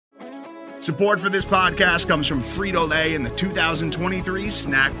Support for this podcast comes from Frito-Lay and the 2023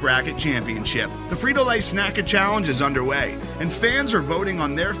 Snack Bracket Championship. The Frito-Lay Snack Challenge is underway, and fans are voting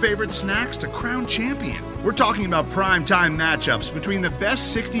on their favorite snacks to crown champion. We're talking about prime-time matchups between the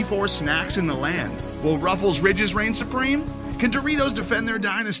best 64 snacks in the land. Will Ruffles Ridges reign supreme? Can Doritos defend their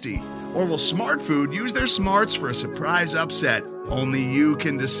dynasty? Or will Smart Food use their smarts for a surprise upset? Only you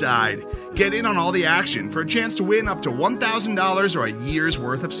can decide. Get in on all the action for a chance to win up to $1,000 or a year's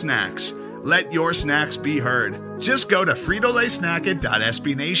worth of snacks. Let your snacks be heard. Just go to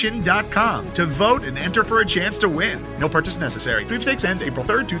fritolaysnacket.sbnation.com to vote and enter for a chance to win. No purchase necessary. Sweepstakes ends April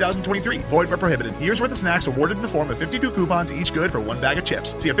 3rd, 2023. Void where prohibited. Year's worth of snacks awarded in the form of 52 coupons, each good for one bag of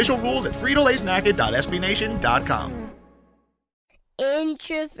chips. See official rules at fritolaysnacket.sbnation.com.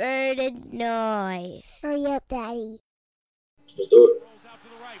 Introverted noise. Hurry up, Daddy. Let's do it.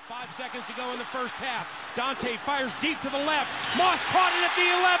 5 seconds to go in the first half. Dante fires deep to the left. Moss caught it at the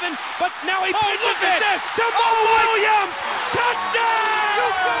 11, but now he pitches it to Mo Williams. Touchdown! You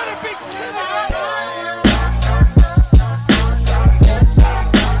gotta be kidding me.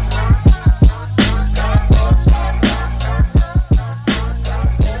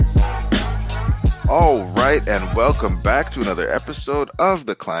 All right, and welcome back to another episode of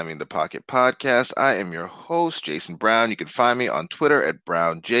the Climbing the Pocket podcast. I am your host, Jason Brown. You can find me on Twitter at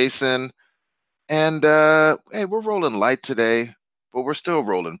BrownJason. And, hey, we're rolling light today, but we're still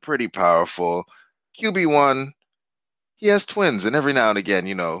rolling pretty powerful. QB1, he has twins, and every now and again,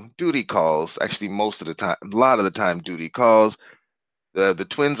 duty calls. Actually, most of the time, a lot of the time, duty calls. The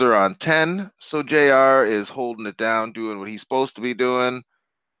twins are on 10, so JR is holding it down, doing what he's supposed to be doing.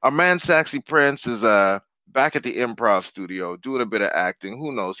 Our man, Saxy Prince, is back at the improv studio doing a bit of acting.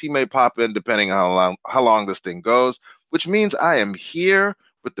 Who knows? He may pop in depending on how long this thing goes, which means I am here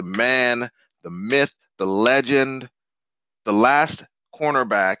with the man, the myth, the legend, the last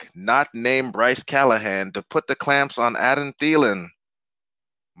cornerback not named Bryce Callahan to put the clamps on Adam Thielen.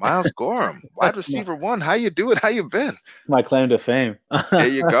 Miles Gorham, wide receiver one. How you doing? How you been? My claim to fame. There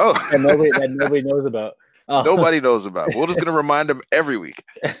you go. that nobody knows about. Nobody knows about. We're just going to remind them every week.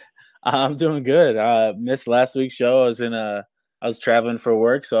 I'm doing good. Missed last week's show. I was traveling for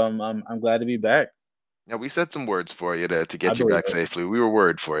work, so I'm glad to be back. Yeah, we said some words for you to get you back safely. We were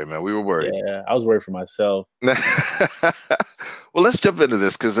worried for you, man. We were worried. Yeah, I was worried for myself. Well, let's jump into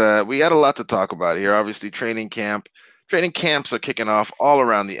this because we got a lot to talk about here. Obviously, training camps are kicking off all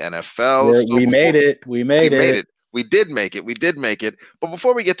around the NFL. We made it. We made it. We did make it. But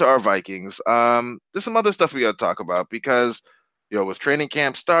before we get to our Vikings, there's some other stuff we got to talk about because, with training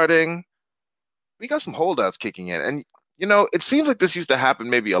camp starting, we got some holdouts kicking in. And, it seems like this used to happen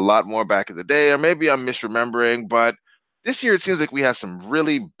maybe a lot more back in the day, or maybe I'm misremembering, but this year it seems like we have some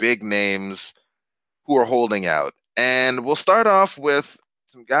really big names who are holding out. And we'll start off with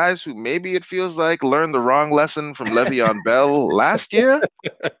some guys who maybe it feels like learned the wrong lesson from Le'Veon Bell last year.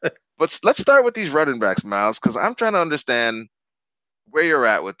 But let's start with these running backs, Miles, because I'm trying to understand where you're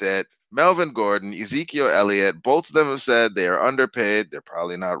at with it. Melvin Gordon, Ezekiel Elliott, both of them have said they are underpaid. They're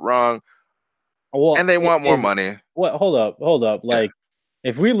probably not wrong. Well, and they want more money. What? Hold up. Yeah. Like,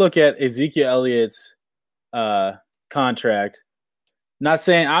 if we look at Ezekiel Elliott's contract,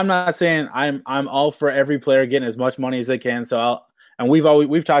 I'm not saying I'm all for every player getting as much money as they can. So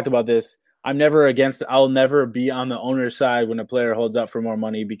we've talked about this. I'm never against. I'll never be on the owner's side when a player holds out for more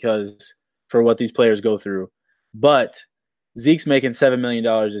money because for what these players go through. But Zeke's making $7 million,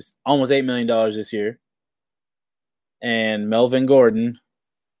 almost $8 million this year, and Melvin Gordon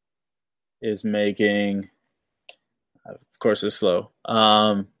is making. Of course, it's slow.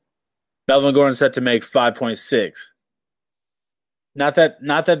 Melvin Gordon's set to make 5.6. Not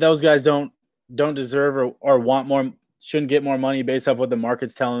that those guys don't deserve or want more. Shouldn't get more money based off what the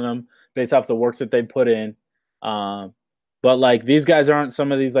market's telling them, based off the work that they put in. But like these guys aren't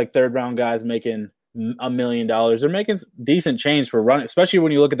some of these like third round guys making $1 million. They're making decent change for running, especially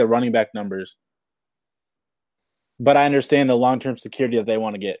when you look at the running back numbers. But I understand the long term security that they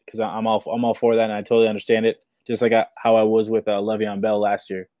want to get because I'm all for that, and I totally understand it. Just like how I was with Le'Veon Bell last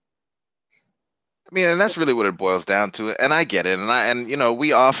year. I mean, and that's really what it boils down to, and I get it, and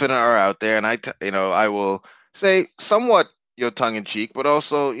we often are out there, and I will say somewhat, tongue in cheek, but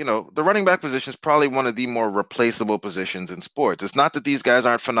also, the running back position is probably one of the more replaceable positions in sports. It's not that these guys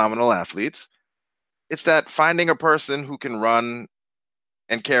aren't phenomenal athletes. It's that finding a person who can run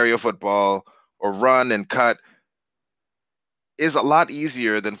and carry a football or run and cut is a lot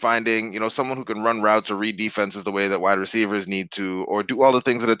easier than finding, someone who can run routes or read defenses the way that wide receivers need to, or do all the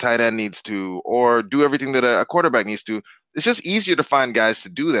things that a tight end needs to, or do everything that a quarterback needs to. It's just easier to find guys to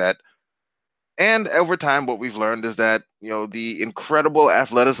do that. And over time, what we've learned is that, the incredible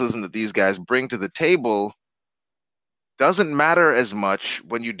athleticism that these guys bring to the table doesn't matter as much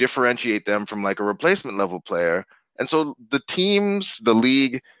when you differentiate them from like a replacement level player. And so the teams, the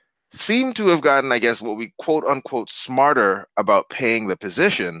league, seem to have gotten, I guess, what we quote unquote smarter about paying the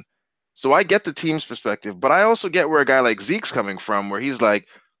position. So I get the team's perspective, but I also get where a guy like Zeke's coming from, where he's like,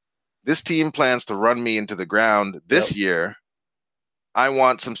 this team plans to run me into the ground this year. I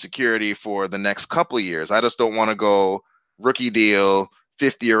want some security for the next couple of years. I just don't want to go rookie deal,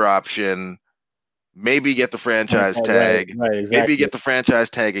 50-year option, maybe get the franchise tag, Right, exactly. maybe get the franchise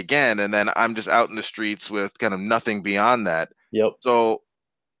tag again, and then I'm just out in the streets with kind of nothing beyond that. Yep. So,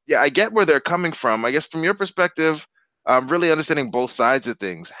 yeah, I get where they're coming from. I guess from your perspective, really understanding both sides of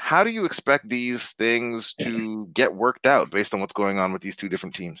things, how do you expect these things to get worked out based on what's going on with these two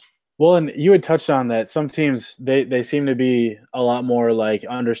different teams? Well, and you had touched on that. Some teams, they seem to be a lot more like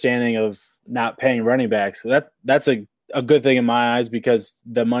understanding of not paying running backs. So that's a good thing in my eyes, because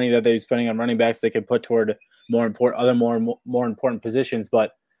the money that they're spending on running backs, they could put toward more important positions.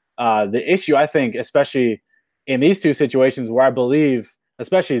 But the issue, I think, especially in these two situations where I believe,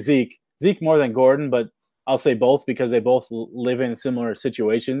 especially Zeke more than Gordon, but I'll say both because they both live in similar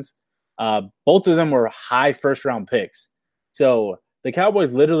situations. Both of them were high first-round picks. So the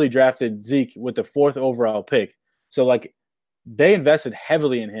Cowboys literally drafted Zeke with the 4th overall pick. So, like, they invested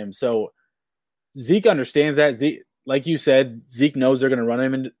heavily in him. So Zeke understands that. Zeke, like you said, Zeke knows they're going to run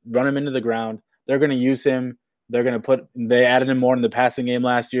him into the ground. They're going to use him. They added him more in the passing game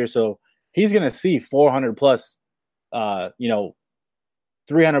last year. So he's going to see 400 plus, 300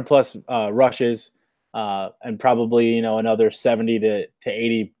 plus rushes, and probably, another 70 to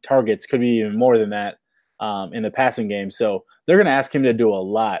 80 targets, could be even more than that. In the passing game. So they're going to ask him to do a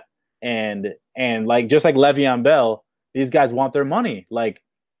lot. And like, just like Le'Veon Bell, these guys want their money. Like,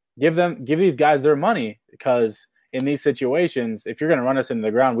 give these guys their money, because in these situations, if you're going to run us into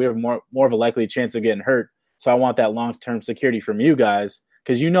the ground, we have more of a likely chance of getting hurt. So I want that long-term security from you guys,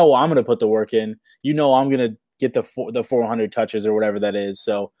 because I'm going to put the work in. I'm going to get the 400 touches or whatever that is.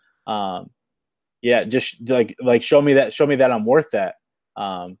 So, just like show me that I'm worth that.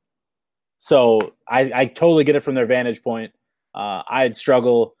 So I totally get it from their vantage point. I'd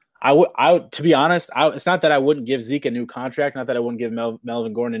struggle. To be honest, it's not that I wouldn't give Zeke a new contract, not that I wouldn't give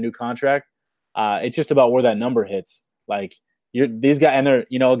Melvin Gordon a new contract. It's just about where that number hits. Like, these guys, and they're,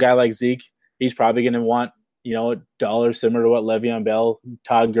 a guy like Zeke, he's probably going to want, a dollar similar to what Le'Veon Bell,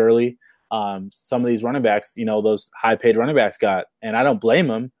 Todd Gurley, some of these running backs, those high paid running backs got, and I don't blame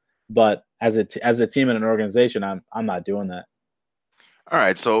them. But as a team and an organization, I'm not doing that. All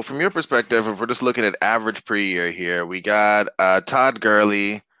right, so from your perspective, if we're just looking at average per year here, we got Todd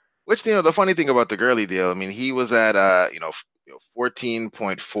Gurley, which, the funny thing about the Gurley deal, I mean, he was at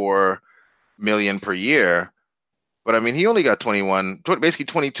 14.4 million per year, but I mean, he only got basically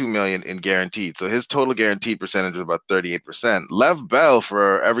 22 million in guaranteed. So his total guaranteed percentage was about 38%. Lev Bell,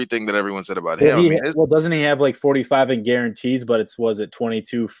 for everything that everyone said about him, doesn't he have like 45 in guarantees, but was it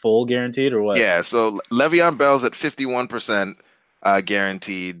 22 full guaranteed or what? Yeah, so Le'Veon Bell's at 51%.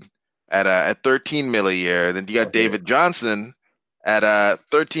 Guaranteed at 13 million a year. Then you got David Johnson at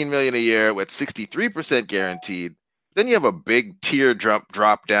 13 million a year with 63% guaranteed. Then you have a big tier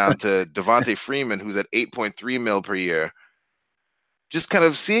drop down to Devontae Freeman, who's at 8.3 mil per year. Just kind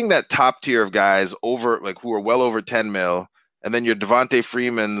of seeing that top tier of guys who are well over 10 mil, and then your Devontae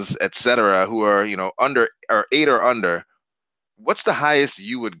Freemans, et cetera, who are under or 8 or under. What's the highest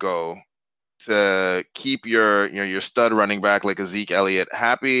you would go to keep your stud running back like a Zeke Elliott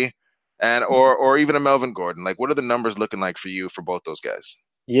happy, and or even a Melvin Gordon? Like, what are the numbers looking like for you for both those guys?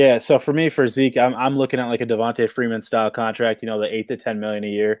 Yeah, so for me, for Zeke, I'm looking at like a Devontae Freeman style contract. The 8 to 10 million a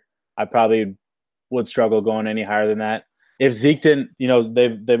year. I probably would struggle going any higher than that. If Zeke didn't,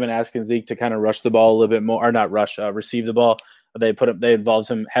 they've been asking Zeke to kind of rush the ball a little bit more, or not rush, receive the ball. They involved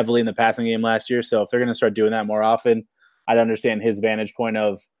him heavily in the passing game last year. So if they're going to start doing that more often, I'd understand his vantage point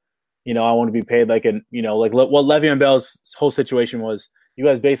of, I want to be paid like like what Le'Veon Bell's whole situation was. You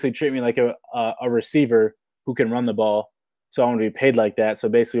guys basically treat me like a receiver who can run the ball, so I want to be paid like that. So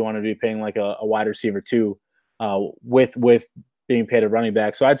basically, I want to be paying like a wide receiver too, with being paid a running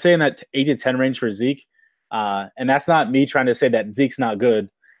back. So I'd say in that 8 to 10 range for Zeke, and that's not me trying to say that Zeke's not good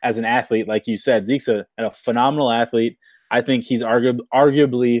as an athlete. Like you said, Zeke's a phenomenal athlete. I think he's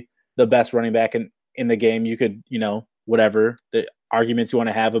arguably the best running back in the game. You could, whatever the arguments you want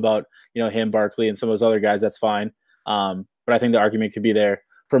to have about, him, Barkley, and some of those other guys, that's fine. But I think the argument could be there.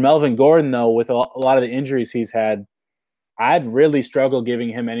 For Melvin Gordon, though, with a lot of the injuries he's had, I'd really struggle giving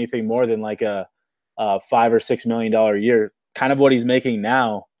him anything more than like a $5 or $6 million a year, kind of what he's making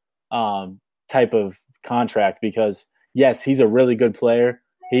now, to type of contract because, yes, he's a really good player.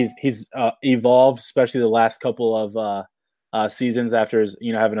 He's evolved, especially the last couple of seasons after his,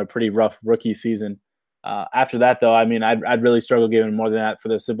 having a pretty rough rookie season. After that, though, I mean, I'd really struggle giving more than that for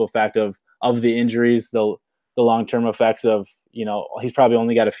the simple fact of the injuries, the long-term effects of, he's probably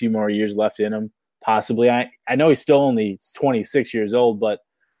only got a few more years left in him, possibly. I know he's still only 26 years old, but,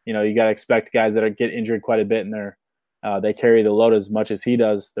 you got to expect guys that get injured quite a bit and they carry the load as much as he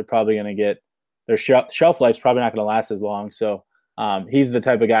does. They're probably going to get their shelf life's probably not going to last as long. So he's the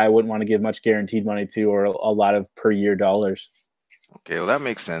type of guy I wouldn't want to give much guaranteed money to or a lot of per year dollars. Okay, well, that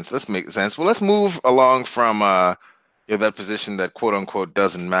makes sense. Well, let's move along from that position that quote unquote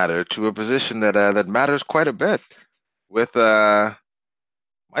doesn't matter to a position that matters quite a bit with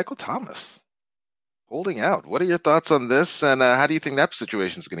Michael Thomas holding out. What are your thoughts on this, and how do you think that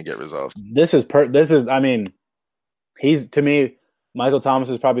situation is going to get resolved? I mean, to me, Michael Thomas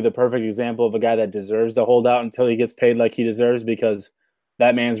is probably the perfect example of a guy that deserves to hold out until he gets paid like he deserves, because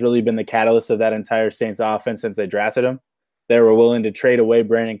that man's really been the catalyst of that entire Saints offense since they drafted him. They were willing to trade away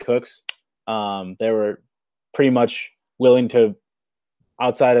Brandon Cooks. They were pretty much willing to,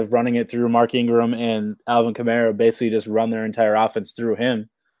 outside of running it through Mark Ingram and Alvin Kamara, basically just run their entire offense through him.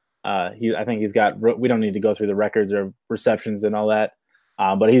 I think he's got. We don't need to go through the records or receptions and all that,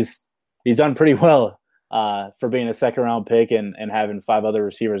 but he's done pretty well for being a second round pick and having 5 other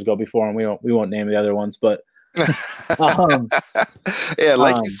receivers go before him. We won't name the other ones, but yeah,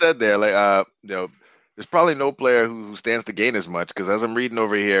 like you said there, there's probably no player who stands to gain as much, because as I'm reading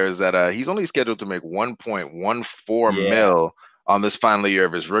over here is that he's only scheduled to make 1.14 mil on this final year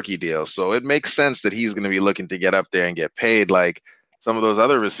of his rookie deal. So it makes sense that he's going to be looking to get up there and get paid like some of those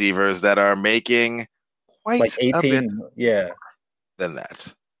other receivers that are making quite like 18, a bit more than that.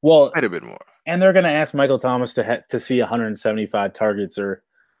 Well, quite a bit more. And they're going to ask Michael Thomas to see 175 targets or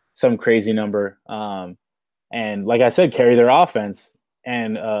some crazy number. And like I said, carry their offense.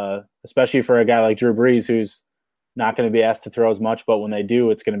 And especially for a guy like Drew Brees, who's not going to be asked to throw as much, but when they do,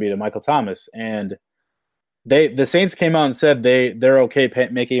 it's going to be to Michael Thomas. And the Saints came out and said they're okay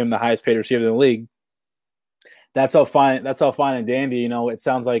making him the highest paid receiver in the league. That's all fine. That's all fine and dandy. It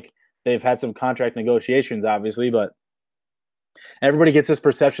sounds like they've had some contract negotiations, obviously, but everybody gets this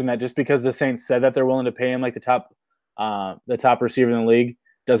perception that just because the Saints said that they're willing to pay him like the top receiver in the league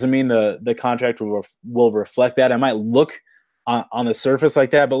doesn't mean the contract will reflect that. It might look on the surface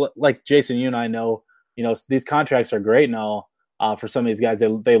like that, but like Jason, you and I know, these contracts are great and all for some of these guys.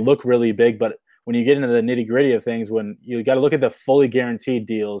 They look really big, but when you get into the nitty gritty of things, when you got to look at the fully guaranteed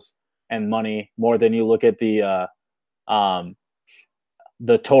deals and money more than you look at the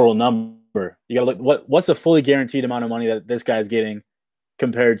total number. You got to look what's the fully guaranteed amount of money that this guy's getting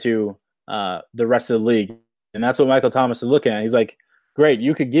compared to the rest of the league, and that's what Michael Thomas is looking at. He's like, great,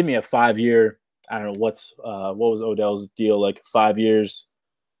 you could give me a 5-year. I don't know what was Odell's deal, like 5 years,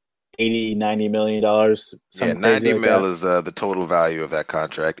 $80-90 million. Yeah, 90 like mil that. is the total value of that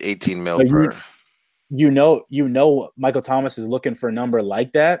contract. 18 mil per. Michael Thomas is looking for a number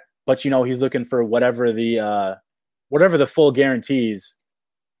like that, but he's looking for whatever the full guarantees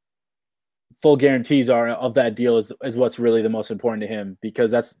are of that deal is what's really the most important to him,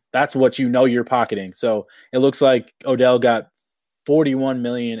 because that's what you're pocketing. So it looks like Odell got $41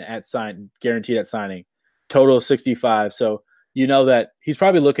 million guaranteed at signing, total 65. So that he's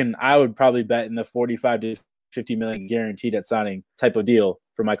probably looking. I would probably bet in the 45 to 50 million guaranteed at signing type of deal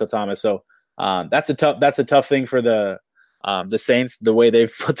for Michael Thomas. So that's a tough thing for the Saints, the way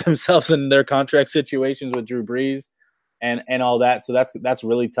they've put themselves in their contract situations with Drew Brees and all that. So that's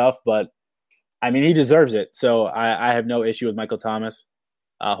really tough, but I mean, he deserves it. So I have no issue with Michael Thomas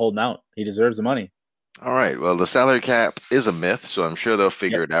holding out. He deserves the money. All right. Well, the salary cap is a myth, so I'm sure they'll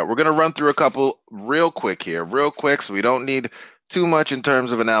figure it out. We're going to run through a couple real quick, so we don't need too much in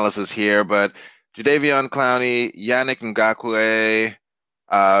terms of analysis here. But Jadeveon Clowney, Yannick Ngakoue,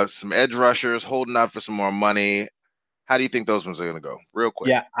 some edge rushers holding out for some more money. How do you think those ones are going to go? Real quick.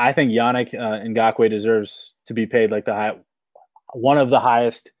 Yeah, I think Yannick Ngakoue deserves to be paid like one of the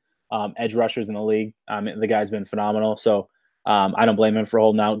highest edge rushers in the league. The guy's been phenomenal. So I don't blame him for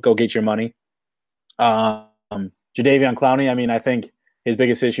holding out. Go get your money. Jadeveon Clowney, I mean, I think his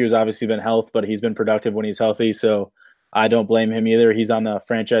biggest issue has obviously been health, but he's been productive when he's healthy. So I don't blame him either. He's on the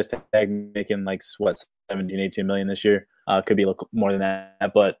franchise tag making 17-18 million this year. Could be more than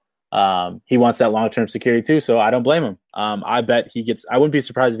that, but he wants that long-term security too. So I don't blame him. I bet I wouldn't be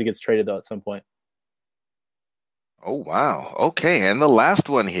surprised if he gets traded though at some point. Oh, wow. Okay. And the last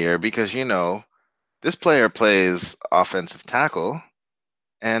one here, because, this player plays offensive tackle,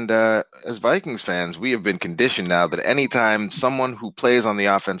 And as Vikings fans, we have been conditioned now that anytime someone who plays on the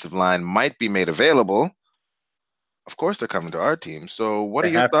offensive line might be made available, of course they're coming to our team. So, what are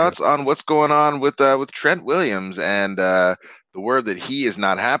They your have to. thoughts on what's going on with Trent Williams and the word that he is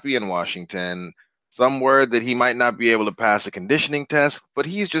not happy in Washington? Some word that he might not be able to pass a conditioning test, but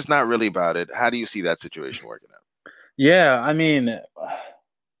he's just not really about it. How do you see that situation working out? Yeah, I mean,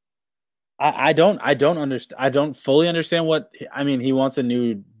 I don't understand. I don't fully understand what I mean. He wants a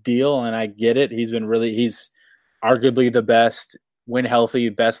new deal, and I get it. He's arguably the best when healthy,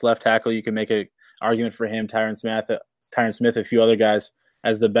 best left tackle. You can make a argument for him, Tyron Smith, a few other guys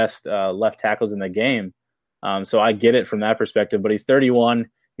as the best left tackles in the game. So I get it from that perspective. But he's 31.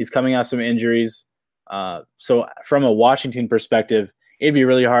 He's coming off some injuries. So from a Washington perspective, it'd be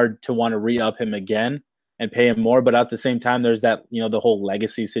really hard to want to re-up him again and pay him more. But at the same time, there's that, the whole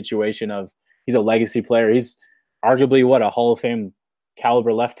legacy situation of he's a legacy player. He's arguably a Hall of Fame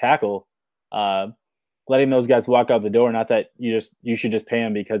caliber left tackle. Letting those guys walk out the door, not that you should just pay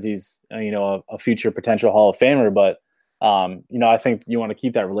him because he's, a future potential Hall of Famer. But, I think you want to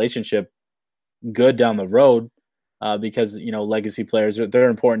keep that relationship good down the road because, legacy players, they're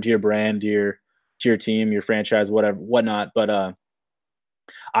important to your brand, to your team, your franchise, whatnot. But,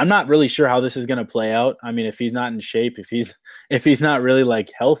 I'm not really sure how this is going to play out. I mean, if he's not in shape, if he's not really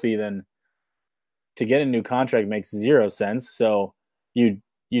like healthy, then to get a new contract makes zero sense. So you'd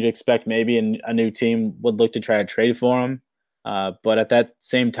expect maybe a new team would look to try to trade for him. But at that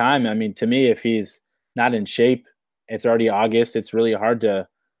same time, I mean, to me, if he's not in shape, it's already August. It's really hard to,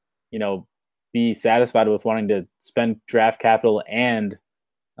 be satisfied with wanting to spend draft capital and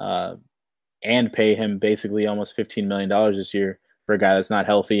pay him basically almost $15 million this year for a guy that's not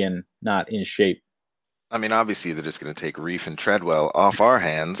healthy and not in shape. I mean, obviously, they're just going to take Reef and Treadwell off our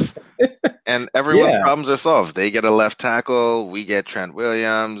hands, and everyone's problems are solved. They get a left tackle, we get Trent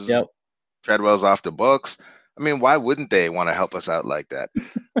Williams, Yep. Treadwell's off the books. I mean, why wouldn't they want to help us out like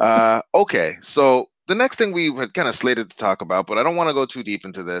that? Okay, so the next thing we had kind of slated to talk about, but I don't want to go too deep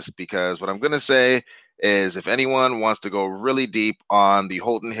into this because what I'm going to say is if anyone wants to go really deep on the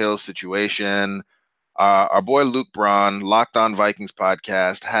Holton Hill situation, our boy Luke Braun, Locked On Vikings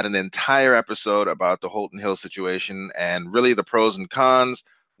podcast, had an entire episode about the Holton Hill situation and really the pros and cons,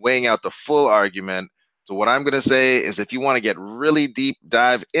 weighing out the full argument. So what I'm going to say is if you want to get really deep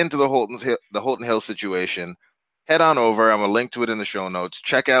dive into the Holton Hill situation, head on over. I'm going to link to it in the show notes.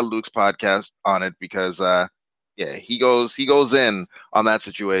 Check out Luke's podcast on it because, he goes in on that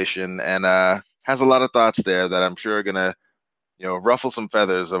situation and has a lot of thoughts there that I'm sure are going to ruffle some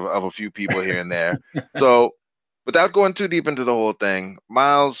feathers of a few people here and there. So without going too deep into the whole thing,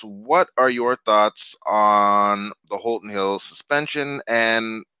 Miles, what are your thoughts on the Holton Hill suspension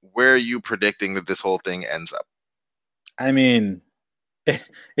and where are you predicting that this whole thing ends up? I mean,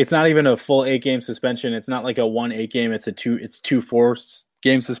 it's not even a full 8-game suspension. It's not like a 1 8-game. It's 2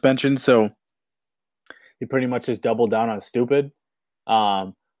 4-game suspension. So he pretty much just doubled down on stupid.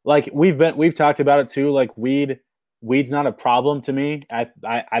 Like we've talked about it too. Like weed's not a problem to me.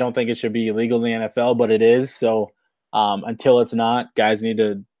 I don't think it should be illegal in the NFL, but it is. So until it's not, guys need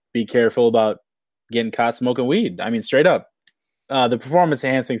to be careful about getting caught smoking weed. I mean, straight up. The performance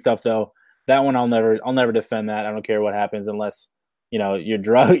enhancing stuff, though, that one I'll never defend that. I don't care what happens unless you're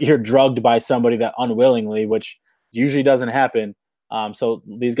drugged by somebody that unwillingly, which usually doesn't happen. So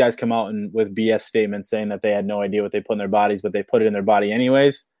these guys come out with BS statements saying that they had no idea what they put in their bodies, but they put it in their body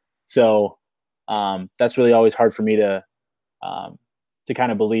anyways. So that's really always hard for me to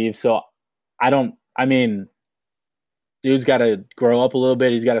kind of believe. So dude's got to grow up a little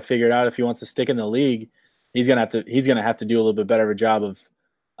bit. He's got to figure it out if he wants to stick in the league. He's gonna have to do a little bit better of a job of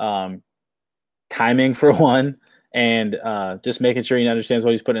timing for one, and just making sure he understands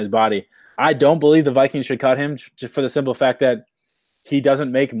what he's putting in his body. I don't believe the Vikings should cut him just for the simple fact that he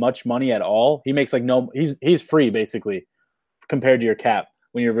doesn't make much money at all. He makes he's free basically compared to your cap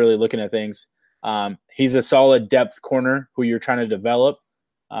when you're really looking at things. He's a solid depth corner who you're trying to develop.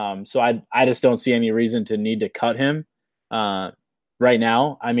 So I just don't see any reason to need to cut him right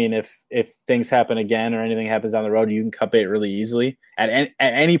now. I mean, if things happen again or anything happens down the road, you can cut bait really easily. At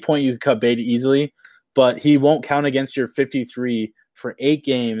any point, you can cut bait easily, but he won't count against your 53 for 8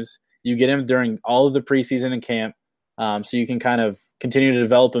 games. You get him during all of the preseason and camp, so you can kind of continue to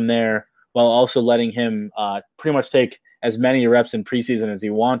develop him there while also letting him pretty much take as many reps in preseason as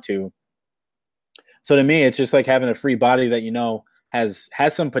you want to. So to me, it's just like having a free body that has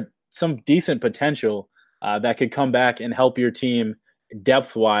some decent potential that could come back and help your team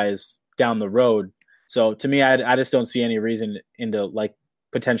depth-wise down the road. So to me, I just don't see any reason into like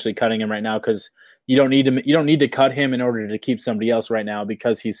potentially cutting him right now because you don't need to cut him in order to keep somebody else right now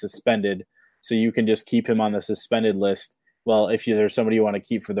because he's suspended. So you can just keep him on the suspended list. Well, if there's somebody you want to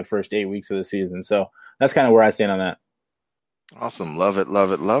keep for the first 8 weeks of the season. So that's kind of where I stand on that. Awesome. Love it,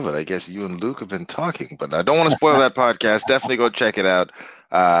 love it, love it. I guess you and Luke have been talking, but I don't want to spoil that podcast. Definitely go check it out.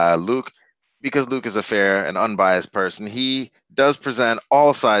 Luke, because Luke is a fair and unbiased person, he does present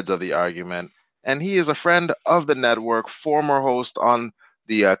all sides of the argument, and he is a friend of the network, former host on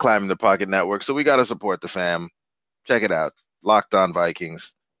the Climbing the Pocket Network. So we got to support the fam. Check it out. Locked On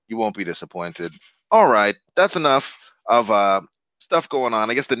Vikings. You won't be disappointed. All right. That's enough of stuff going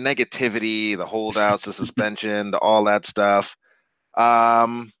on. I guess the negativity, the holdouts, the suspension, all that stuff.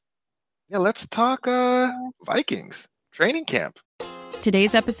 Let's talk Vikings training camp.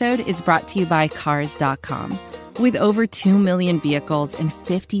 Today's episode is brought to you by Cars.com. With over 2 million vehicles and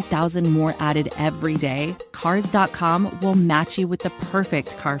 50,000 more added every day, Cars.com will match you with the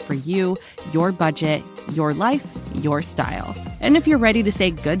perfect car for you, your budget, your life, your style. And if you're ready to say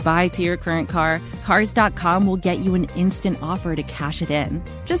goodbye to your current car, Cars.com will get you an instant offer to cash it in.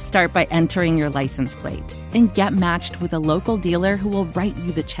 Just start by entering your license plate and get matched with a local dealer who will write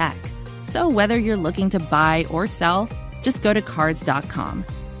you the check. So whether you're looking to buy or sell, just go to Cars.com.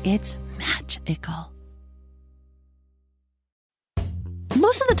 It's magical.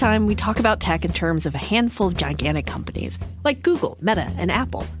 Most of the time, we talk about tech in terms of a handful of gigantic companies, like Google, Meta, and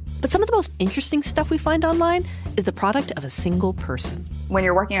Apple. But some of the most interesting stuff we find online is the product of a single person. When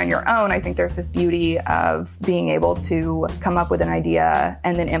you're working on your own, I think there's this beauty of being able to come up with an idea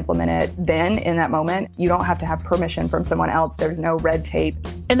and then implement it then in that moment. You don't have to have permission from someone else. There's no red tape.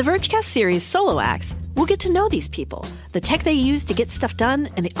 In the Vergecast series Solo Acts, we'll get to know these people, the tech they use to get stuff done,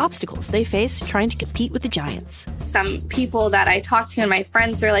 and the obstacles they face trying to compete with the giants. Some people that I talk to and my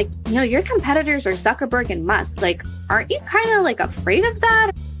friends are like, your competitors are Zuckerberg and Musk. Like, aren't you kind of like afraid of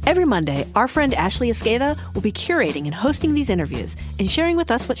that? Every Monday, our friend Ashley Esqueda will be curating and hosting these interviews and sharing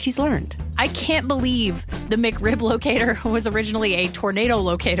with us what she's learned. I can't believe the McRib locator was originally a tornado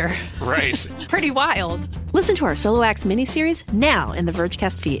locator. Right. Pretty wild. Listen to our Solo Acts miniseries now in the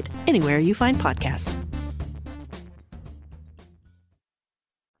Vergecast feed, anywhere you find podcasts.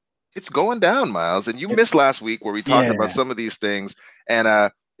 It's going down, Miles, and you missed last week where we talked about some of these things, and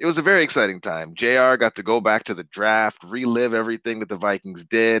it was a very exciting time. JR got to go back to the draft, relive everything that the Vikings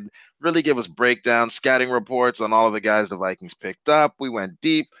did, really give us breakdowns, scouting reports on all of the guys the Vikings picked up. We went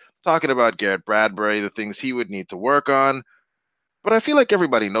deep, talking about Garrett Bradbury, the things he would need to work on. But I feel like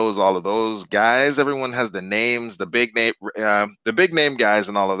everybody knows all of those guys. Everyone has the names, the big name guys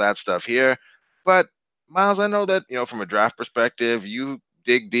and all of that stuff here. But Miles, I know that, from a draft perspective, you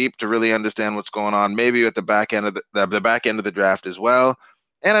dig deep to really understand what's going on, maybe at the back end of the back end of the draft as well.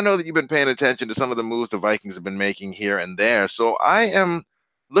 And I know that you've been paying attention to some of the moves the Vikings have been making here and there. So I am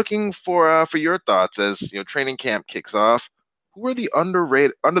looking for your thoughts as training camp kicks off. Who are the under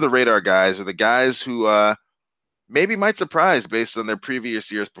the radar guys, or the guys who maybe might surprise based on their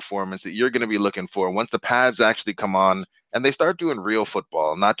previous year's performance that you're going to be looking for once the pads actually come on and they start doing real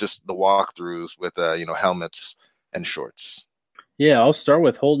football, not just the walkthroughs with helmets and shorts? Yeah, I'll start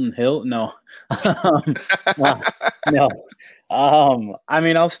with Holden Hill. No. No.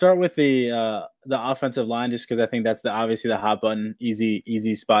 I'll start with the offensive line just because I think that's obviously the hot button,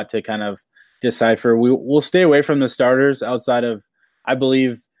 easy spot to kind of decipher. We'll stay away from the starters outside of, I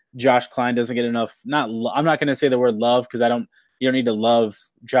believe, Josh Klein doesn't get enough. I'm not going to say the word love because you don't need to love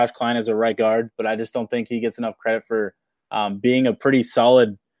Josh Klein as a right guard, but I just don't think he gets enough credit for being a pretty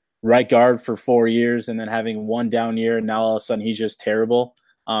solid right guard for 4 years and then having one down year, and now all of a sudden he's just terrible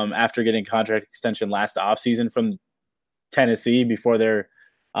after getting contract extension last offseason from Tennessee before they're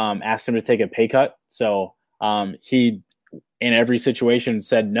asked him to take a pay cut. So he, in every situation,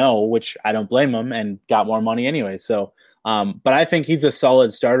 said no, which I don't blame him, and got more money anyway. So, but I think he's a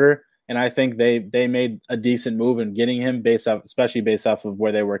solid starter, and I think they made a decent move in getting him especially based off of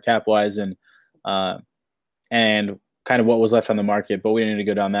where they were cap-wise and kind of what was left on the market, but we don't need to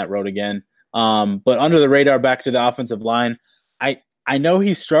go down that road again. But under the radar, back to the offensive line, I know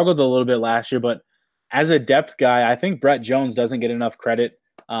he struggled a little bit last year, but as a depth guy, I think Brett Jones doesn't get enough credit.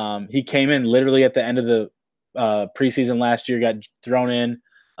 He came in literally at the end of the preseason last year, got thrown in.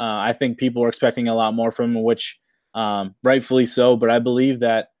 I think people were expecting a lot more from him, which rightfully so, but I believe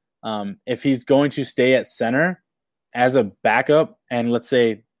that if he's going to stay at center as a backup, and let's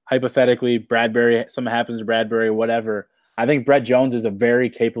say hypothetically, Bradbury, something happens to Bradbury, whatever. I think Brett Jones is a very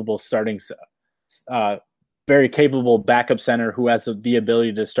capable very capable backup center who has the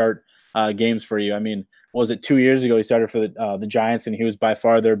ability to start games for you. I mean, what was it 2 years ago? He started for the Giants, and he was by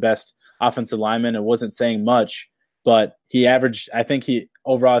far their best offensive lineman. It wasn't saying much, but he averaged, I think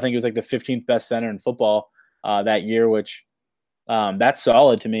overall, I think he was like the 15th best center in football that year, which that's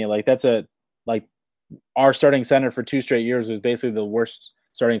solid to me. Like our starting center for 2 straight years was basically the worst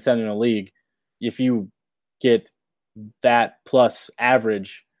starting center in the league. If you get that plus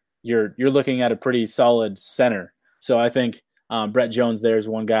average, you're looking at a pretty solid center. So I think Brett Jones there is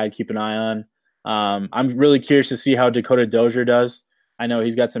one guy I'd keep an eye on. I'm really curious to see how Dakota Dozier does. I know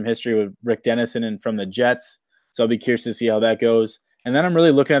he's got some history with Rick Dennison and from the Jets, so I'll be curious to see how that goes. And then I'm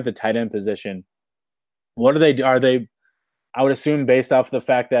really looking at the tight end position. What are they? I would assume based off the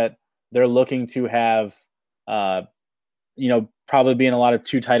fact that they're looking to have, probably be in a lot of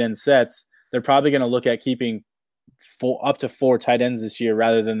 2 tight end sets. They're probably going to look at keeping up to 4 tight ends this year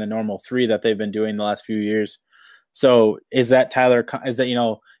rather than the normal 3 that they've been doing the last few years. So is that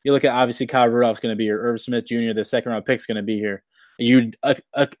you look at obviously Kyle Rudolph's going to be here, Irv Smith Jr., the second round pick's going to be here. You'd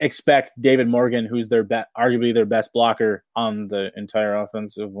expect David Morgan, who's arguably their best blocker on the entire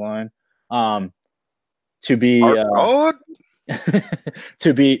offensive line, to be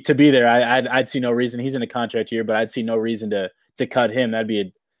to be there. I'd see no reason. He's in a contract year, but I'd see no reason to cut him. That'd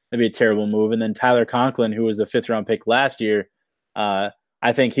be a terrible move. And then Tyler Conklin, who was a 5th round pick last year, I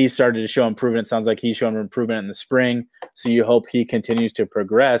think he started to show improvement. It sounds like he's shown improvement in the spring. So you hope he continues to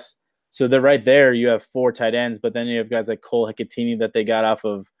progress. So they're right there. You have 4 tight ends, but then you have guys like Cole Hicatini that they got off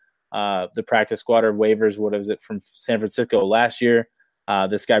of the practice squad or waivers. What was it from San Francisco last year?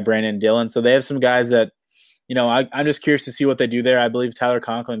 This guy, Brandon Dillon. So they have some guys that, I'm just curious to see what they do there. I believe Tyler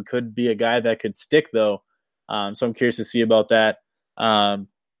Conklin could be a guy that could stick though. So I'm curious to see about that.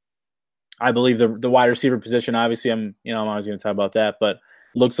 I believe the wide receiver position, obviously I'm always going to talk about that, but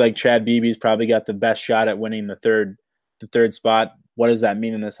looks like Chad Beebe's probably got the best shot at winning the third spot. What does that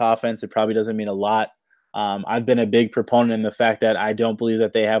mean in this offense? It probably doesn't mean a lot. I've been a big proponent in the fact that I don't believe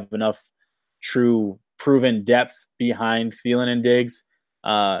that they have enough true proven depth behind Thielen and Diggs.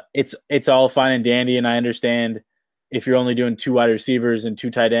 It's all fine and dandy, and I understand if you're only doing 2 wide receivers and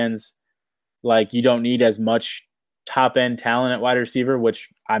 2 tight ends, like you don't need as much top end talent at wide receiver, which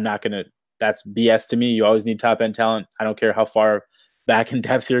that's BS to me. You always need top end talent. I don't care how far back in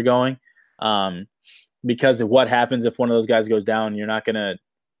depth you're going. Because of what happens if one of those guys goes down, you're not going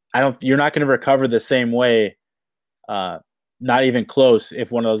to recover the same way. Not even close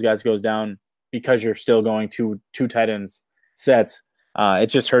if one of those guys goes down because you're still going two tight ends sets. It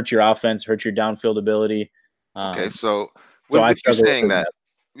just hurts your offense, hurts your downfield ability. With you saying that,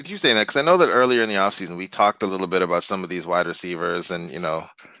 because I know that earlier in the offseason, we talked a little bit about some of these wide receivers and,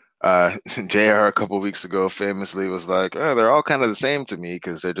 JR a couple of weeks ago famously was like, oh, they're all kind of the same to me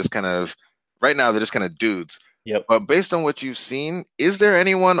because they're just kind of right now they're just kind of dudes. Yep. But based on what you've seen, is there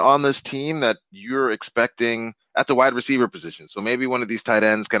anyone on this team that you're expecting at the wide receiver position? So maybe one of these tight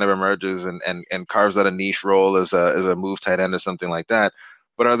ends kind of emerges and carves out a niche role as a move tight end or something like that.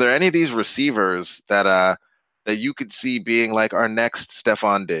 But are there any of these receivers that you could see being like our next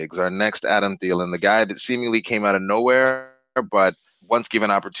Stephon Diggs, our next Adam Thielen, the guy that seemingly came out of nowhere, but once given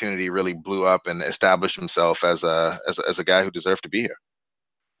opportunity really blew up and established himself as a guy who deserved to be here?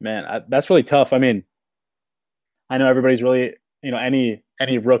 Man, that's really tough. I mean, I know everybody's really,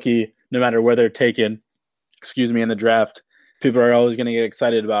 any rookie, no matter where they're taken, in the draft, people are always going to get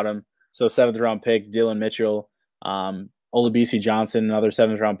excited about him. So 7th round pick, Dylan Mitchell, Olabisi Johnson, another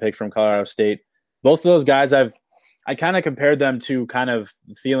 7th round pick from Colorado State. Both of those guys, I kind of compared them to kind of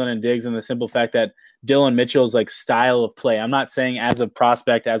Thielen and Diggs in the simple fact that Dylan Mitchell's like style of play. I'm not saying as a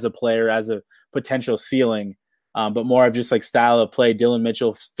prospect, as a player, as a potential ceiling, but more of just like style of play. Dylan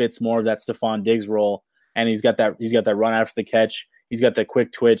Mitchell fits more of that Stephon Diggs role, and he's got that run after the catch. He's got the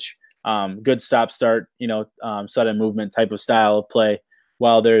quick twitch, good stop start, sudden movement type of style of play.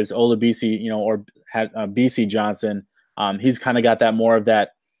 While there's Olabisi, or BC Johnson, he's kind of got that more of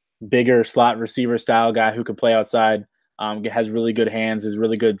that bigger slot receiver style guy who can play outside, has really good hands, is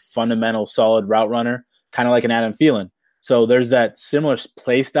really good fundamental solid route runner, kind of like an Adam Thielen. So there's that similar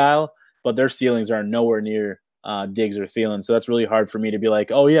play style, but their ceilings are nowhere near Diggs or Thielen. So that's really hard for me to be like,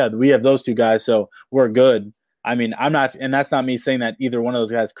 oh yeah, we have those 2 guys, so we're good. I mean, I'm not, and that's not me saying that either one of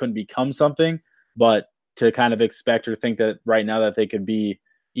those guys couldn't become something, but to kind of expect or think that right now that they could be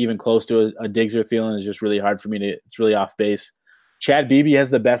even close to a Diggs or Thielen is just really hard for me it's really off base. Chad Beebe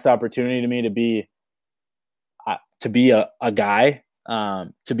has the best opportunity to me to be a guy,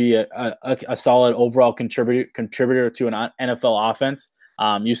 to be a solid overall contributor to an NFL offense.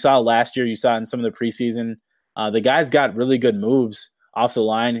 You saw last year, you saw in some of the preseason, the guy's got really good moves off the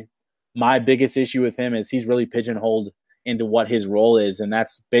line. My biggest issue with him is he's really pigeonholed into what his role is, and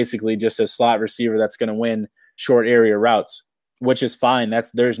that's basically just a slot receiver that's going to win short area routes, which is fine.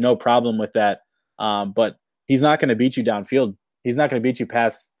 There's no problem with that, but he's not going to beat you downfield He's not going to beat you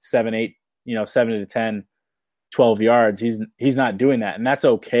past 7, 8, 7 to 10, 12 yards. He's not doing that. And that's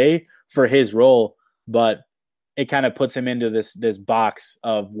okay for his role, but it kind of puts him into this box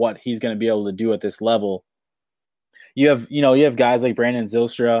of what he's going to be able to do at this level. You have guys like Brandon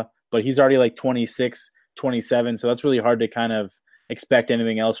Zylstra, but he's already like 26, 27. So that's really hard to kind of expect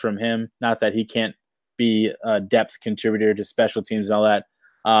anything else from him. Not that he can't be a depth contributor to special teams and all that.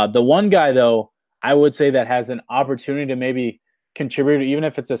 The one guy, though, I would say that has an opportunity to maybe contribute, even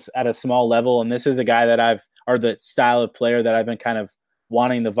if it's at a small level. And this is a guy that or the style of player that I've been kind of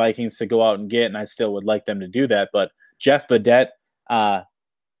wanting the Vikings to go out and get, and I still would like them to do that. But Jeff Badet, I'm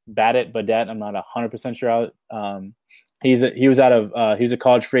not 100% sure how. He was a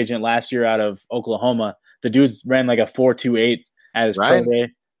college free agent last year out of Oklahoma. The dude's ran like a 4.28 at his pro day.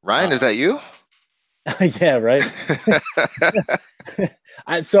 Ryan, is that you? Yeah, right.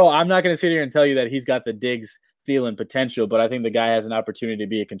 So I'm not going to sit here and tell you that he's got the Diggs Thielen potential, but I think the guy has an opportunity to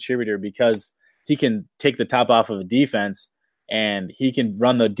be a contributor because he can take the top off of a defense and he can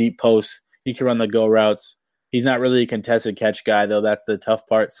run the deep posts. He can run the go routes. He's not really a contested catch guy, though. That's the tough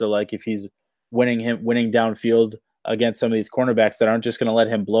part. So, like, if he's winning downfield against some of these cornerbacks that aren't just going to let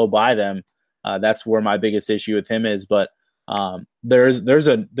him blow by them, that's where my biggest issue with him is. But there's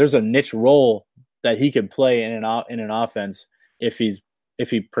a niche role that he could play in an offense if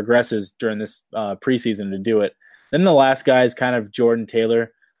he progresses during this preseason to do it. Then the last guy is kind of Jordan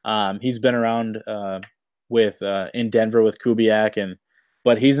Taylor. He's been around in Denver with Kubiak,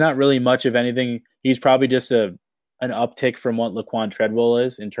 but he's not really much of anything. He's probably just an uptick from what Laquan Treadwell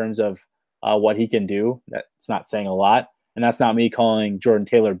is in terms of what he can do. That's not saying a lot, and that's not me calling Jordan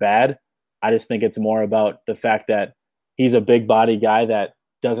Taylor bad. I just think it's more about the fact that he's a big body guy that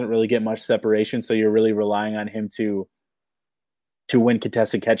doesn't really get much separation, so you're really relying on him to win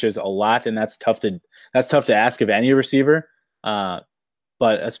contested catches a lot, and that's tough to ask of any receiver. But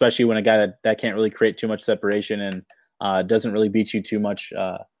especially when a guy that can't really create too much separation and doesn't really beat you too much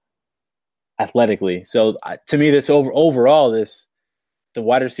athletically. So to me, this overall, the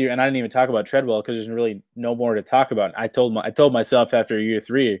wide receiver, and I didn't even talk about Treadwell because there's really no more to talk about. I told myself after year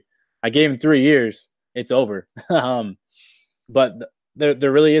 3, I gave him 3 years, it's over. But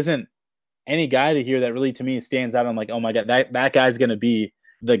there really isn't any guy to hear that really to me stands out. I'm like, oh my God, that guy's going to be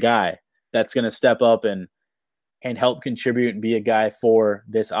the guy that's going to step up and help contribute and be a guy for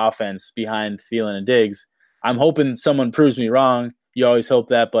this offense behind Thielen and Diggs. I'm hoping someone proves me wrong. You always hope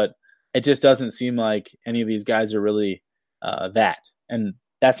that, but it just doesn't seem like any of these guys are really that. And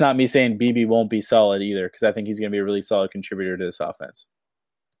that's not me saying BB won't be solid either, because I think he's going to be a really solid contributor to this offense.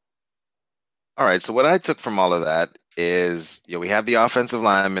 All right, so what I took from all of that is, we have the offensive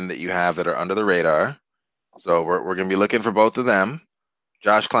linemen that you have that are under the radar. So we're going to be looking for both of them,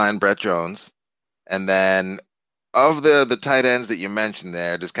 Josh Klein, Brett Jones. And then of the tight ends that you mentioned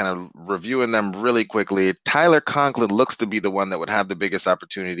there, just kind of reviewing them really quickly, Tyler Conklin looks to be the one that would have the biggest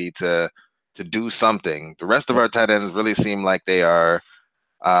opportunity to do something. The rest of our tight ends really seem like they are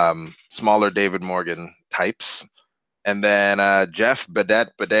smaller David Morgan types. And then Jeff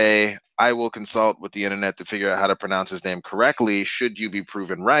Badet, I will consult with the internet to figure out how to pronounce his name correctly, should you be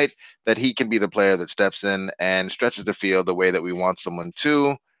proven right that he can be the player that steps in and stretches the field the way that we want someone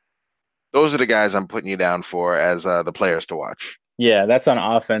to. Those are the guys I'm putting you down for as the players to watch. Yeah, that's on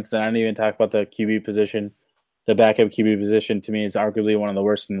offense. Then I didn't even talk about the QB position. The backup QB position, to me, is arguably one of the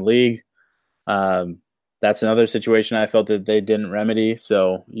worst in the league. That's another situation I felt that they didn't remedy.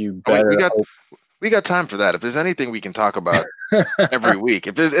 So you better we got time for that. If there's anything we can talk about every week,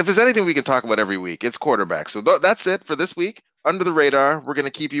 if there's anything we can talk about every week, it's quarterback. So that's it for this week. Under the radar, we're going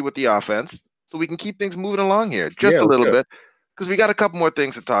to keep you with the offense so we can keep things moving along here just a little bit, because we got a couple more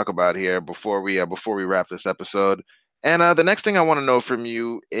things to talk about here before we wrap this episode. And the next thing I want to know from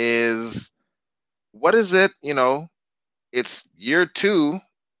you is, what is it? It's year 2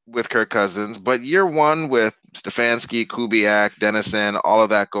 with Kirk Cousins, but year 1 with Stefanski, Kubiak, Dennison, all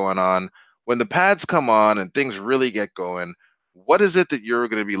of that going on. When the pads come on and things really get going, what is it that you're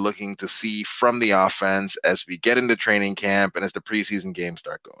going to be looking to see from the offense as we get into training camp and as the preseason games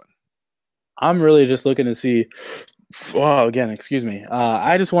start going? I'm really just looking to see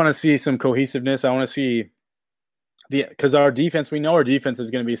I just want to see some cohesiveness. I want to see because our defense, we know our defense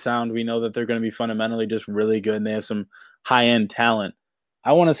is going to be sound. We know that they're going to be fundamentally just really good, and they have some high-end talent.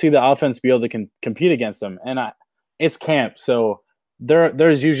 I want to see the offense be able to compete against them. And it's camp, so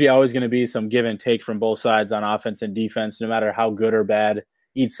there's usually always going to be some give and take from both sides on offense and defense, no matter how good or bad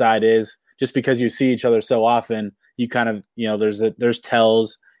each side is. Just because you see each other so often, you kind of, there's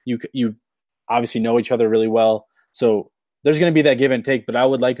tells. You obviously know each other really well. So there's going to be that give and take, but I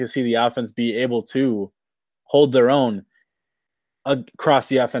would like to see the offense be able to hold their own across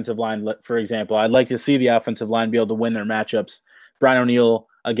the offensive line, for example. I'd like to see the offensive line be able to win their matchups. Brian O'Neill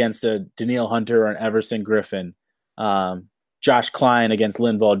against a Danielle Hunter or an Everson Griffin. Josh Klein against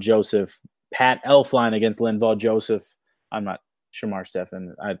Linval Joseph. Pat Elfline against Linval Joseph. I'm not Shamar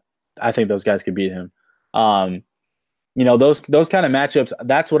Stephen. I think those guys could beat him. Those kind of matchups,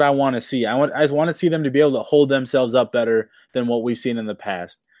 that's what I want to see. I want to see them to be able to hold themselves up better than what we've seen in the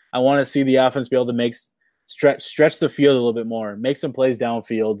past. I want to see the offense be able to stretch the field a little bit more, make some plays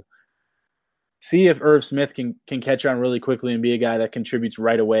downfield, see if Irv Smith can catch on really quickly and be a guy that contributes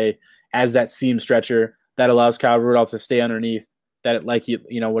right away as that seam stretcher that allows Kyle Rudolph to stay underneath that, what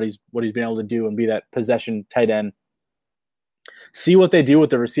he's been able to do and be that possession tight end. See what they do with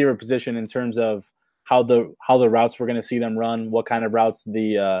the receiver position in terms of how the routes we're going to see them run, what kind of routes,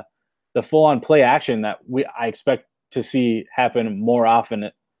 the full on play action that I expect to see happen more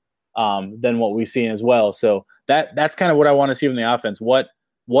often than what we've seen as well. So that's kind of what I want to see from the offense. What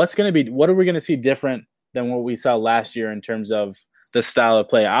are we going to see different than what we saw last year in terms of the style of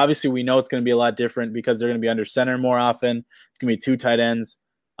play? Obviously, we know it's going to be a lot different because they're going to be under center more often. It's going to be 2 tight ends.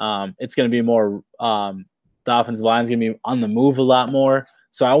 It's going to be more the offensive line is going to be on the move a lot more.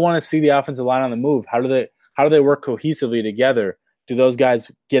 So I want to see the offensive line on the move. How do they work cohesively together? Do those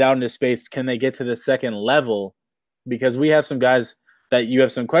guys get out into space? Can they get to the second level? Because we have some guys that you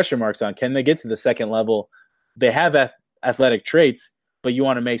have some question marks on. Can they get to the second level? They have athletic traits, but you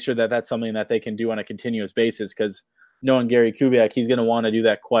want to make sure that that's something that they can do on a continuous basis, because knowing Gary Kubiak, he's going to want to do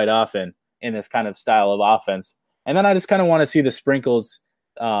that quite often in this kind of style of offense. And then I just kind of want to see the sprinkles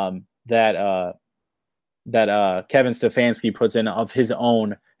that Kevin Stefanski puts in of his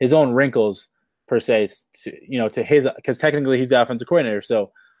own wrinkles per se, to his, because technically he's the offensive coordinator.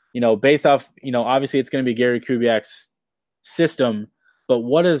 So, based off, obviously it's going to be Gary Kubiak's system, but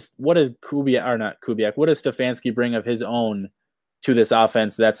what does Kubiak, or not Kubiak, what does Stefanski bring of his own to this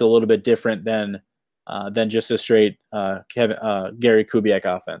offense that's a little bit different than just a straight Gary Kubiak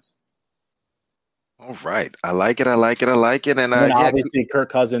offense? All right. I like it. And then obviously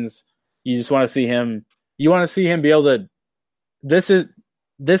Kirk Cousins, you just want to see him. You want to see him be able to. This is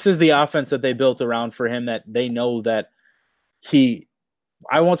the offense that they built around for him, that they know that he.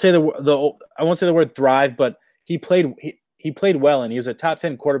 I won't say the word thrive, but he played well, and he was a top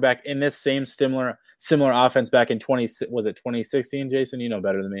 10 quarterback in this same similar offense back in 2016, Jason? You know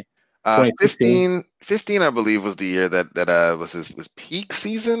better than me. 15, I believe, was the year that was his peak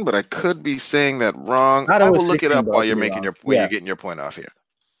season, but I could be saying that wrong. I will look it up while you're making you're getting your point off here.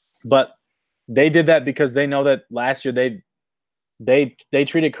 But they did that because they know that last year they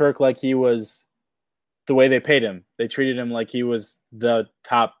treated Kirk like he was the way they paid him. They treated him like he was the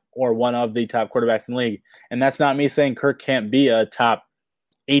top or one of the top quarterbacks in the league. And that's not me saying Kirk can't be a top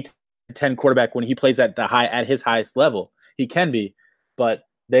 8 to 10 quarterback when he plays at his highest level. He can be, but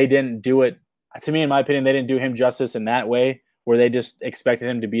they didn't do it. To me, in my opinion, they didn't do him justice in that way, where they just expected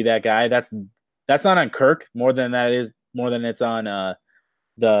him to be that guy. That's not on Kirk more than it's on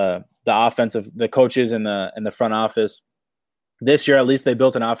the offensive, the coaches and the front office. This year, at least, they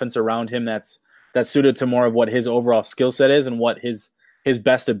built an offense around him that's suited to more of what his overall skill set is and what his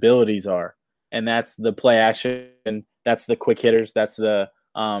best abilities are. And that's the play action, that's the quick hitters, that's the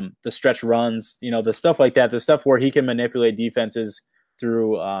stretch runs, the stuff like that, the stuff where he can manipulate defenses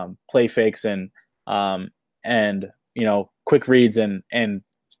through play fakes and quick reads and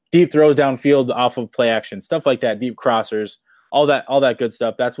deep throws downfield off of play action, stuff like that, deep crossers, all that good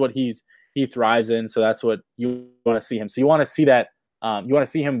stuff. That's what he thrives in. So that's what you want to see him. So you want to see that. You want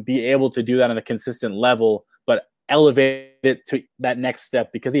to see him be able to do that on a consistent level, but elevate it to that next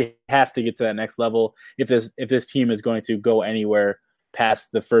step, because he has to get to that next level if this team is going to go anywhere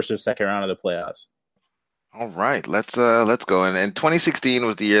past the first or second round of the playoffs. All right, let's go. And 2016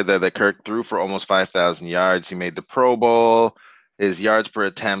 was the year that Kirk threw for almost 5,000 yards. He made the Pro Bowl. His yards per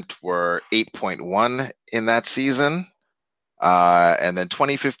attempt were 8.1 in that season. And then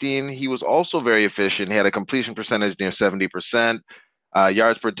 2015, he was also very efficient. He had a completion percentage near 70%.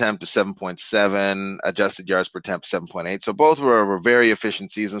 Yards per attempt of 7.7, adjusted yards per attempt 7.8. So both were very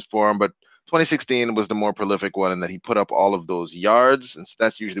efficient seasons for him. But 2016 was the more prolific one, in that he put up all of those yards. And so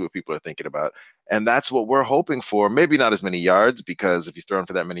that's usually what people are thinking about. And that's what we're hoping for. Maybe not as many yards, because if he's throwing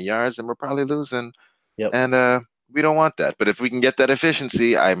for that many yards, then we're probably losing. Yep. And we don't want that. But if we can get that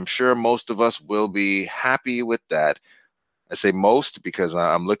efficiency, I'm sure most of us will be happy with that. I say most because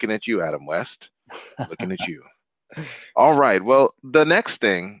I'm looking at you, Adam West. I'm looking at you. All right. Well, the next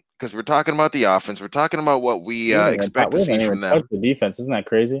thing, because we're talking about the offense, we're talking about what we expect to see from them. The defense, isn't that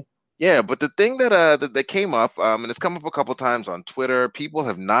crazy? Yeah, but the thing that came up, and it's come up a couple times on Twitter, people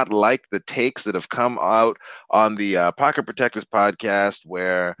have not liked the takes that have come out on the Pocket Protectors podcast,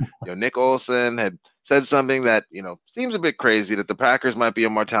 where Nick Olson had said something that seems a bit crazy, that the Packers might be a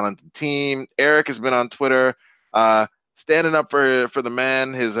more talented team. Eric has been on Twitter, standing up for the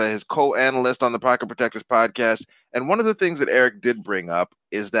man, his co-analyst on the Pocket Protectors podcast, and one of the things that Eric did bring up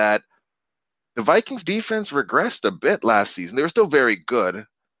is that the Vikings defense regressed a bit last season. They were still very good,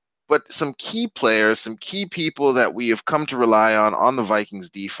 but some key players, some key people that we have come to rely on the Vikings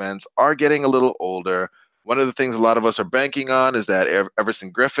defense are getting a little older. One of the things a lot of us are banking on is that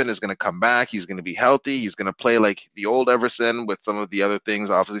Everson Griffin is going to come back. He's going to be healthy. He's going to play like the old Everson with some of the other things,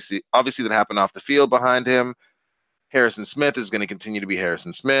 obviously that happened off the field behind him. Harrison Smith is going to continue to be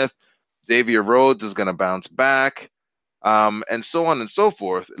Harrison Smith. Xavier Rhodes is going to bounce back, and so on and so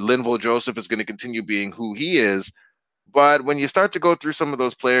forth. Linval Joseph is going to continue being who he is. But when you start to go through some of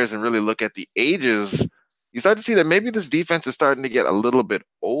those players and really look at the ages, you start to see that maybe this defense is starting to get a little bit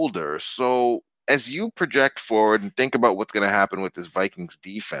older. So as you project forward and think about what's going to happen with this Vikings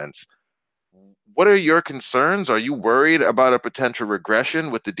defense, what are your concerns? Are you worried about a potential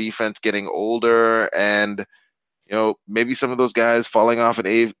regression with the defense getting older and, maybe some of those guys falling off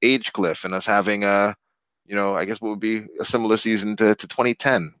an age cliff and us having I guess what would be a similar season to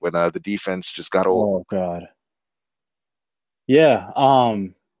 2010 when the defense just got old? Oh, God. Yeah.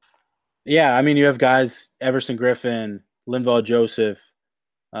 Yeah, I mean, you have guys, Everson Griffin, Linval Joseph,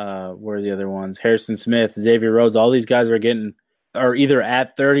 where are the other ones? Harrison Smith, Xavier Rhodes, all these guys are either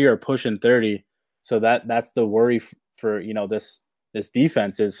at 30 or pushing 30. So that's the worry for, this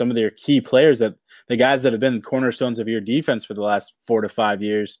defense is some of their key players, that the guys that have been cornerstones of your defense for the last 4 to 5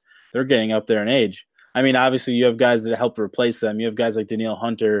 years, they're getting up there in age. I mean, obviously you have guys that help replace them. You have guys like Danielle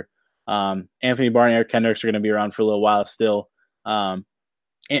Hunter, Anthony Barr and Eric Kendricks are going to be around for a little while still.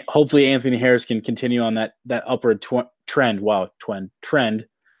 Hopefully Anthony Harris can continue on that upward trend. Wow, trend.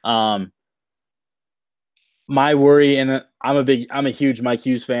 My worry, and I'm a huge Mike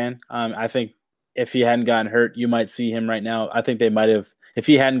Hughes fan. I think if he hadn't gotten hurt, you might see him right now. I think they might have, if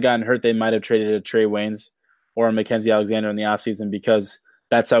he hadn't gotten hurt, they might have traded a Trey Waynes or a Mackenzie Alexander in the offseason, because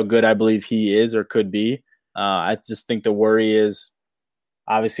that's how good I believe he is or could be. I just think the worry is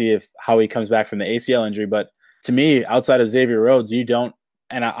obviously how he comes back from the ACL injury. But to me, outside of Xavier Rhodes, you don't,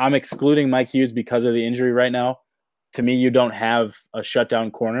 and I'm excluding Mike Hughes because of the injury right now. To me, you don't have a shutdown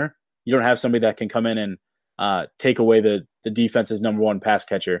corner. You don't have somebody that can come in and take away the defense's number one pass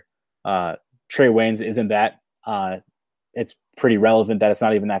catcher. Trey Waynes isn't that. It's pretty relevant that it's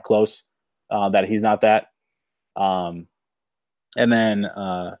not even that close, that he's not that. And then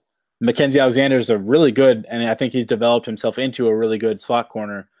Mackenzie Alexander is a really good, and I think he's developed himself into a really good slot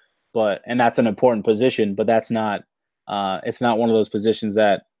corner, and that's an important position, but that's not, it's not one of those positions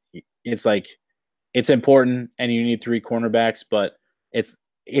that it's like, it's important and you need 3 cornerbacks, but it's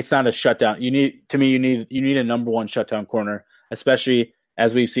not a shutdown. You need a number one shutdown corner, especially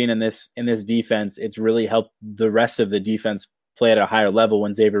as we've seen in this defense. It's really helped the rest of the defense play at a higher level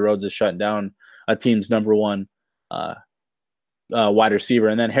when Xavier Rhodes is shutting down a team's number one wide receiver.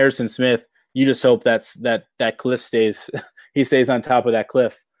 And then Harrison Smith, you just hope that cliff stays. He stays on top of that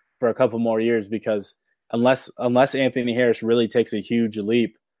cliff for a couple more years, because unless Anthony Harris really takes a huge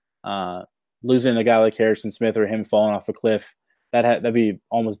leap, losing a guy like Harrison Smith or him falling off a cliff, that'd be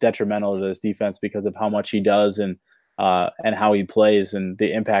almost detrimental to this defense because of how much he does and how he plays and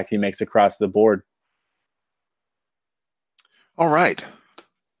the impact he makes across the board. All right.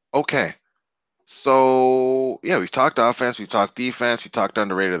 Okay. So yeah, we've talked offense, we've talked defense, we talked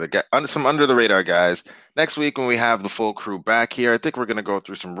some under the radar guys. Next week when we have the full crew back here, I think we're going to go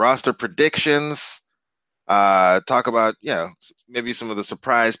through some roster predictions. Talk about maybe some of the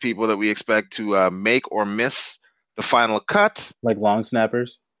surprise people that we expect to make or miss the final cut, like long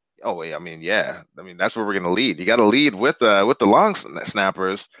snappers. Oh, I mean, that's where we're going to lead. You got to lead with the long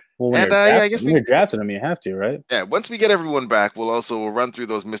snappers. Well, when you're drafting them, you have to, right? Yeah. Once we get everyone back, we'll run through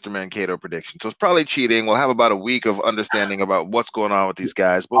those Mr. Mankato predictions. So it's probably cheating. We'll have about a week of understanding about what's going on with these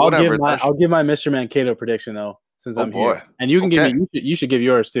guys. But I'll give my Mr. Mankato prediction though, since I'm here, and you can give me. You should give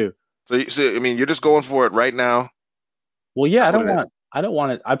yours too. So I mean, you're just going for it right now. Well, yeah, I don't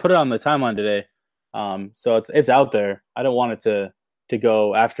want it. I put it on the timeline today, so it's out there. I don't want it to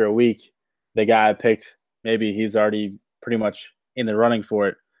go after a week. The guy I picked, maybe he's already pretty much in the running for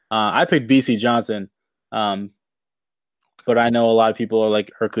it. I picked BC Johnson, but I know a lot of people are like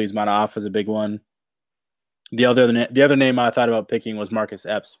Hercules Manoff is a big one. The other name I thought about picking was Marcus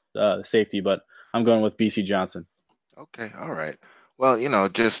Epps, the safety, but I'm going with BC Johnson. Okay, all right. Well,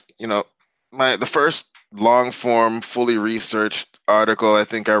 the first long form, fully researched article I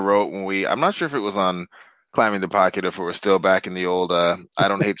think I wrote I'm not sure if it was on Climbing the Pocket, if it was still back in the old I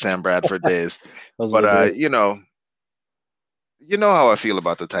don't hate Sam Bradford days. But you know how I feel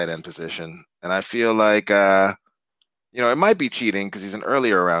about the tight end position. And I feel like it might be cheating because he's an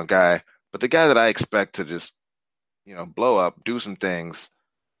earlier round guy, but the guy that I expect to just, blow up, do some things,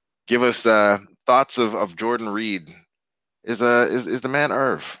 give us thoughts of Jordan Reed is the man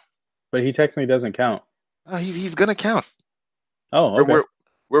Irv. But he technically doesn't count. He's gonna count. Oh, okay.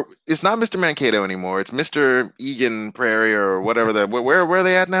 It's not Mr. Mankato anymore. It's Mr. Egan Prairie or whatever. Where are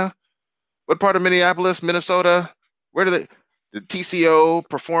they at now? What part of Minneapolis, Minnesota? Where do they? The TCO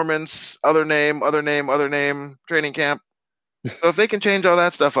performance, other name, training camp. So if they can change all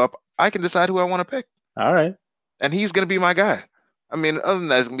that stuff up, I can decide who I want to pick. All right. And he's going to be my guy. I mean, other than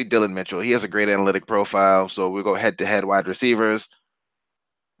that, it's going to be Dylan Mitchell. He has a great analytic profile, so we'll go head-to-head wide receivers.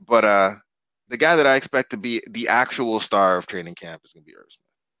 But the guy that I expect to be the actual star of training camp is going to be Irv Smith.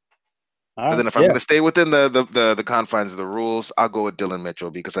 But then if I'm going to stay within the confines of the rules, I'll go with Dylan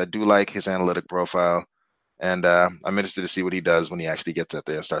Mitchell because I do like his analytic profile. And I'm interested to see what he does when he actually gets out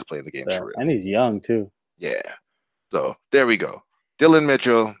there and starts playing the games for real. And he's young, too. Yeah. So there we go. Dylan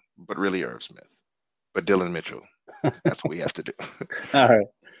Mitchell, but really Irv Smith. But Dylan Mitchell. That's what we have to do. All right.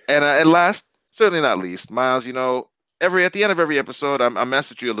 And last, certainly not least, Miles, at the end of every episode, I mess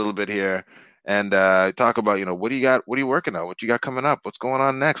with you a little bit here and talk about, what do you got? What are you working on? What you got coming up? What's going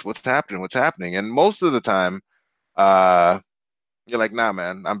on next? What's happening? And most of the time, you're like, nah,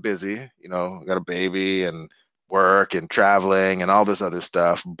 man, I'm busy. I got a baby and work and traveling and all this other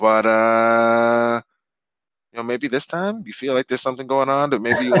stuff. But, maybe this time you feel like there's something going on that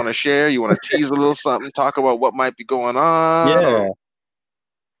maybe you want to share. You want to tease a little something, talk about what might be going on.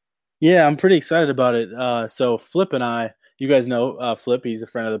 Yeah, I'm pretty excited about it. So Flip and I, you guys know Flip, he's a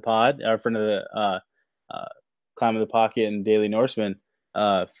friend of the pod, our friend of the Climb of the Pocket and Daily Norseman.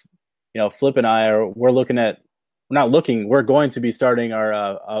 Flip and I we're going to be starting our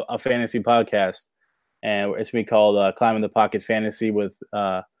a fantasy podcast, and it's going to be called Climb in the Pocket Fantasy with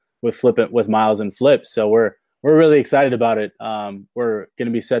Miles and Flip. So we're really excited about it. We're going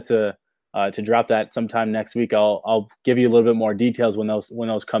to be set to drop that sometime next week. I'll give you a little bit more details when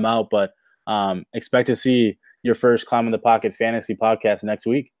those come out, but expect to see your first Climb in the Pocket Fantasy podcast next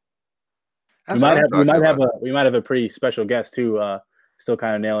week. We might have a pretty special guest too. Still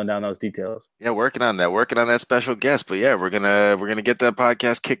kind of nailing down those details. Yeah, working on that special guest. But yeah, we're gonna get that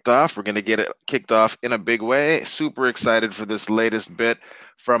podcast kicked off. We're gonna get it kicked off in a big way. Super excited for this latest bit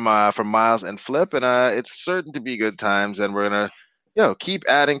from Miles and Flip, and it's certain to be good times. And we're gonna keep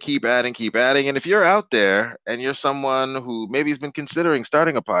adding. And if you're out there and you're someone who maybe has been considering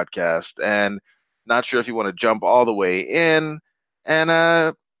starting a podcast and not sure if you want to jump all the way in,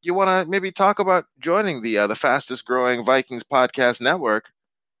 and you want to maybe talk about joining the fastest growing Vikings podcast network,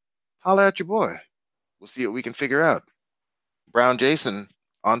 holler at your boy. We'll see what we can figure out. Brown Jason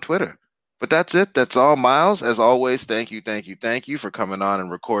on Twitter. But that's it. That's all. Miles, as always, thank you for coming on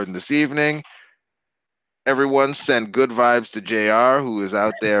and recording this evening. Everyone send good vibes to JR, who is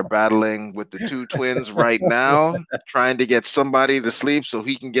out there battling with the two twins right now, trying to get somebody to sleep so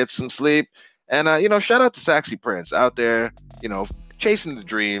he can get some sleep. And, shout out to Saxy Prince out there, chasing the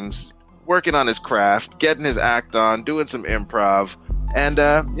dreams, working on his craft, getting his act on, doing some improv. And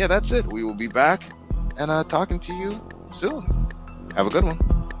that's it. We will be back and talking to you soon. Have a good one.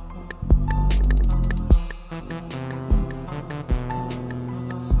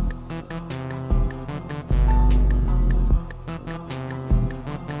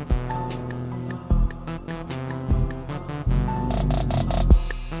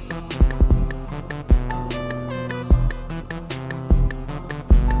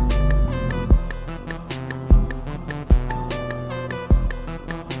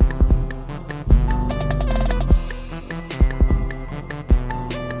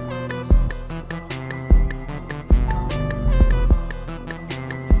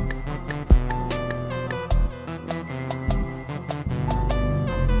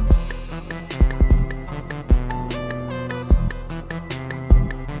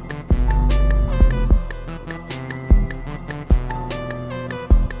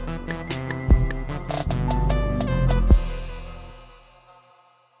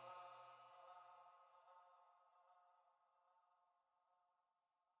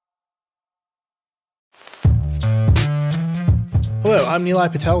 Hello, I'm Nilay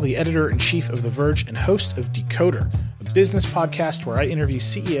Patel, the editor-in-chief of The Verge and host of Decoder, a business podcast where I interview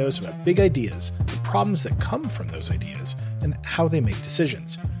CEOs about big ideas, the problems that come from those ideas, and how they make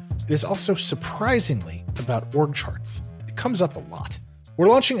decisions. It is also surprisingly about org charts. It comes up a lot. We're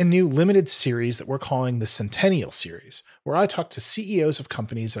launching a new limited series that we're calling the Centennial Series, where I talk to CEOs of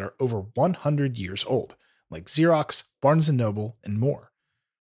companies that are over 100 years old, like Xerox, Barnes & Noble, and more.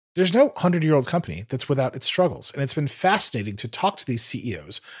 There's no 100-year-old company that's without its struggles, and it's been fascinating to talk to these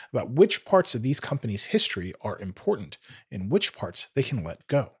CEOs about which parts of these companies' history are important and which parts they can let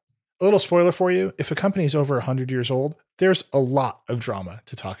go. A little spoiler for you, if a company is over 100 years old, there's a lot of drama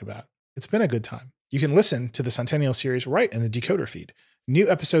to talk about. It's been a good time. You can listen to the Centennial Series right in the Decoder feed. New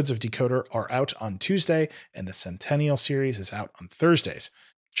episodes of Decoder are out on Tuesday, and the Centennial Series is out on Thursdays.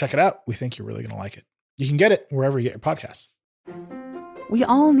 Check it out. We think you're really going to like it. You can get it wherever you get your podcasts. We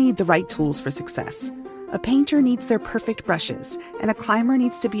all need the right tools for success. A painter needs their perfect brushes, and a climber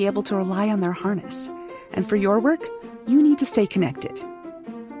needs to be able to rely on their harness. And for your work, you need to stay connected.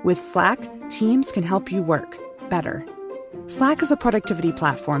 With Slack, teams can help you work better. Slack is a productivity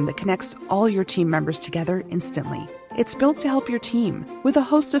platform that connects all your team members together instantly. It's built to help your team with a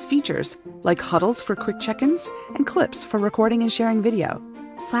host of features like huddles for quick check-ins and clips for recording and sharing video.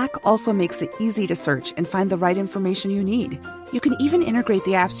 Slack also makes it easy to search and find the right information you need. You can even integrate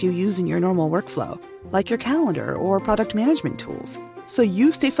the apps you use in your normal workflow, like your calendar or product management tools, so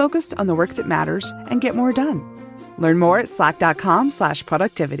you stay focused on the work that matters and get more done. Learn more at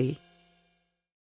slack.com/productivity.